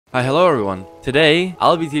Hi, hello everyone. Today,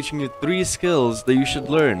 I'll be teaching you 3 skills that you should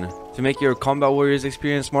learn to make your Combat Warriors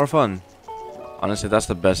experience more fun. Honestly, that's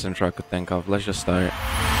the best intro I could think of. Let's just start.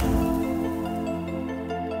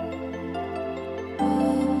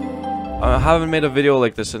 I haven't made a video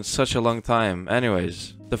like this in such a long time.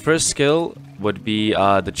 Anyways, the first skill would be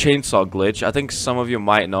the chainsaw glitch. I think some of you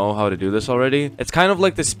might know how to do this already. It's kind of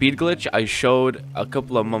like the speed glitch I showed a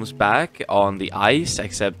couple of months back on the ice,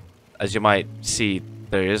 except as you might see,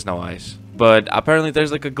 there is no ice. But apparently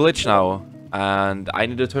there's like a glitch now, and I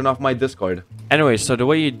need to turn off my Discord. Anyway, so the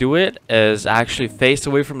way you do it is actually face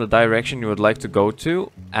away from the direction you would like to go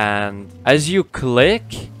to, and as you click,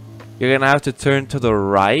 you're gonna have to turn to the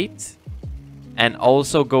right and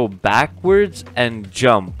also go backwards and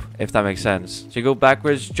jump, if that makes sense. So you go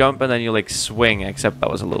backwards, jump, and then you like swing, except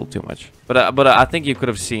that was a little too much. But I think you could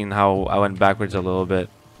have seen how I went backwards a little bit.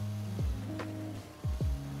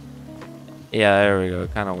 Yeah, there we go.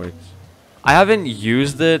 It kind of works. I haven't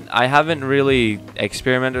used it. I haven't really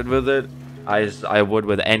experimented with it as I would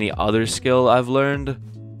with any other skill I've learned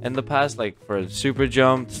in the past, like for super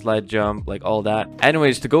jump, sled jump, like all that.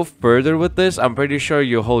 Anyways, to go further with this, I'm pretty sure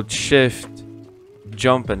you hold shift,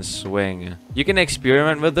 jump, and swing. You can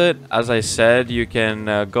experiment with it. As I said, you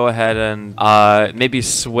can go ahead and maybe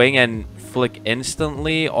swing and flick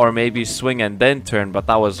instantly, or maybe swing and then turn, but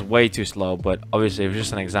that was way too slow. But obviously it was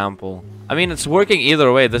just an example. I mean, it's working either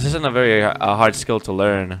way. This isn't a very hard skill to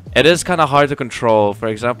learn. It is kind of hard to control. For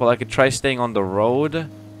example, I could try staying on the road.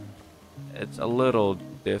 It's a little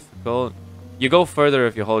difficult. You go further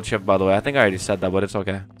if you hold shift, by the way. I think I already said that, but it's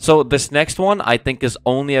okay. So this next one, I think, is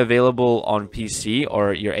only available on PC,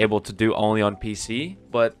 or you're able to do only on PC.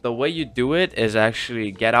 But the way you do it is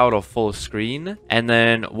actually get out of full screen. And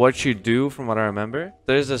then what you do, from what I remember,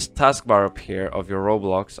 there's this taskbar up here of your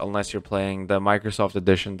Roblox, unless you're playing the Microsoft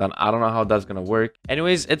edition. Then I don't know how that's going to work.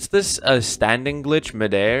 Anyways, it's this standing glitch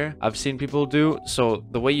midair I've seen people do. So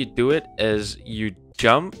the way you do it is you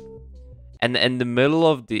jump. And in the middle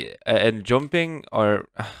of the jumping, or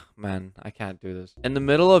man, I can't do this. In the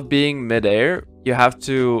middle of being midair, you have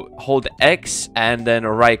to hold X and then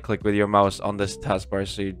right click with your mouse on this taskbar.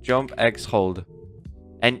 So you jump, X, hold,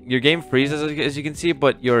 and your game freezes as you can see,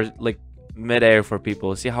 but you're like midair for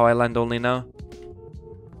people. See how I land only now?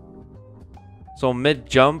 So mid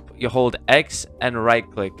jump, you hold X and right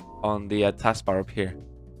click on the taskbar up here.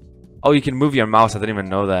 Oh, you can move your mouse. I didn't even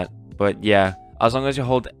know that. But yeah, as long as you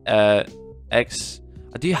hold X.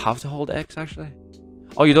 Do you have to hold X actually?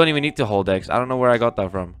 Oh, you don't even need to hold X. I don't know where I got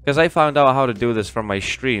that from, because I found out how to do this from my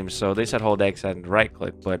stream. So they said hold X and right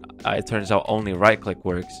click, but it turns out only right click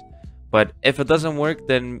works. But if it doesn't work,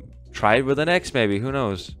 then try it with an X maybe. Who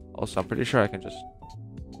knows? Also, I'm pretty sure I can just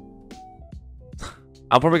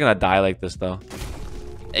I'm probably gonna die like this though.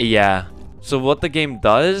 Yeah. So what the game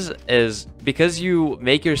does is, because you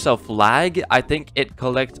make yourself lag, I think it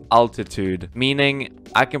collects altitude. Meaning,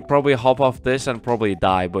 I can probably hop off this and probably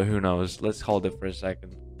die, but who knows? Let's hold it for a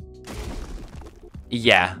second.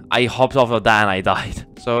 Yeah, I hopped off of that and I died.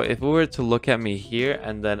 So if we were to look at me here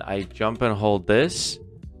and then I jump and hold this,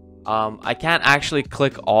 I can't actually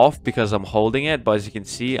click off because I'm holding it, but as you can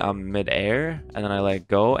see, I'm mid-air, and then I let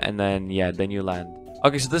go, and then yeah, then you land.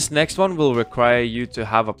 Okay, so this next one will require you to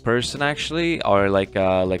have a person actually, or like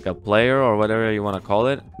a player, or whatever you want to call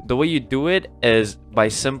it. The way you do it is by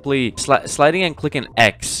simply sliding and clicking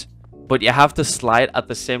X, but you have to slide at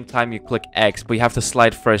the same time you click X, but you have to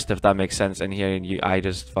slide first, if that makes sense. And here I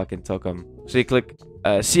just fucking took them. So you click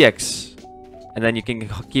CX, and then you can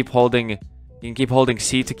keep holding. You can keep holding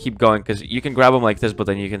C to keep going, because you can grab them like this, but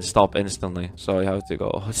then you can stop instantly. So you have to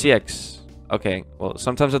go CX. Okay, well,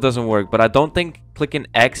 sometimes it doesn't work, but I don't think clicking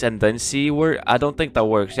X and then C I don't think that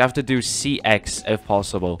works. You have to do CX if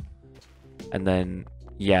possible. And then,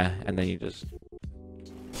 yeah, and then you just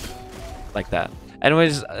like that.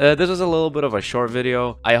 Anyways, this was a little bit of a short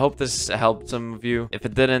video. I hope this helped some of you. If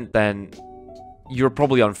it didn't, then you're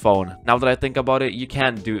probably on phone. Now that I think about it, you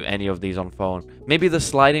can't do any of these on phone. Maybe the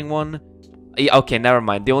sliding one. Okay, never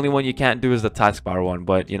mind. The only one you can't do is the taskbar one,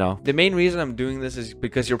 but you know. The main reason I'm doing this is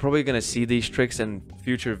because you're probably going to see these tricks in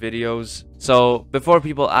future videos. So before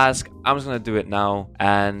people ask, I'm just going to do it now.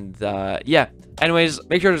 And yeah. Anyways,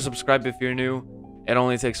 make sure to subscribe if you're new. It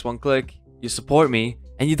only takes one click. You support me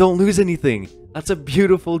and you don't lose anything. That's a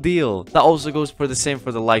beautiful deal. That also goes for the same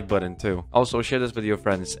for the like button too. Also, share this with your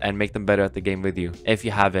friends and make them better at the game with you, if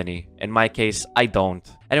you have any. In my case, I don't.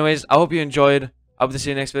 Anyways, I hope you enjoyed. I hope to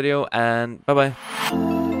see you next video, and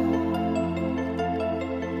bye-bye.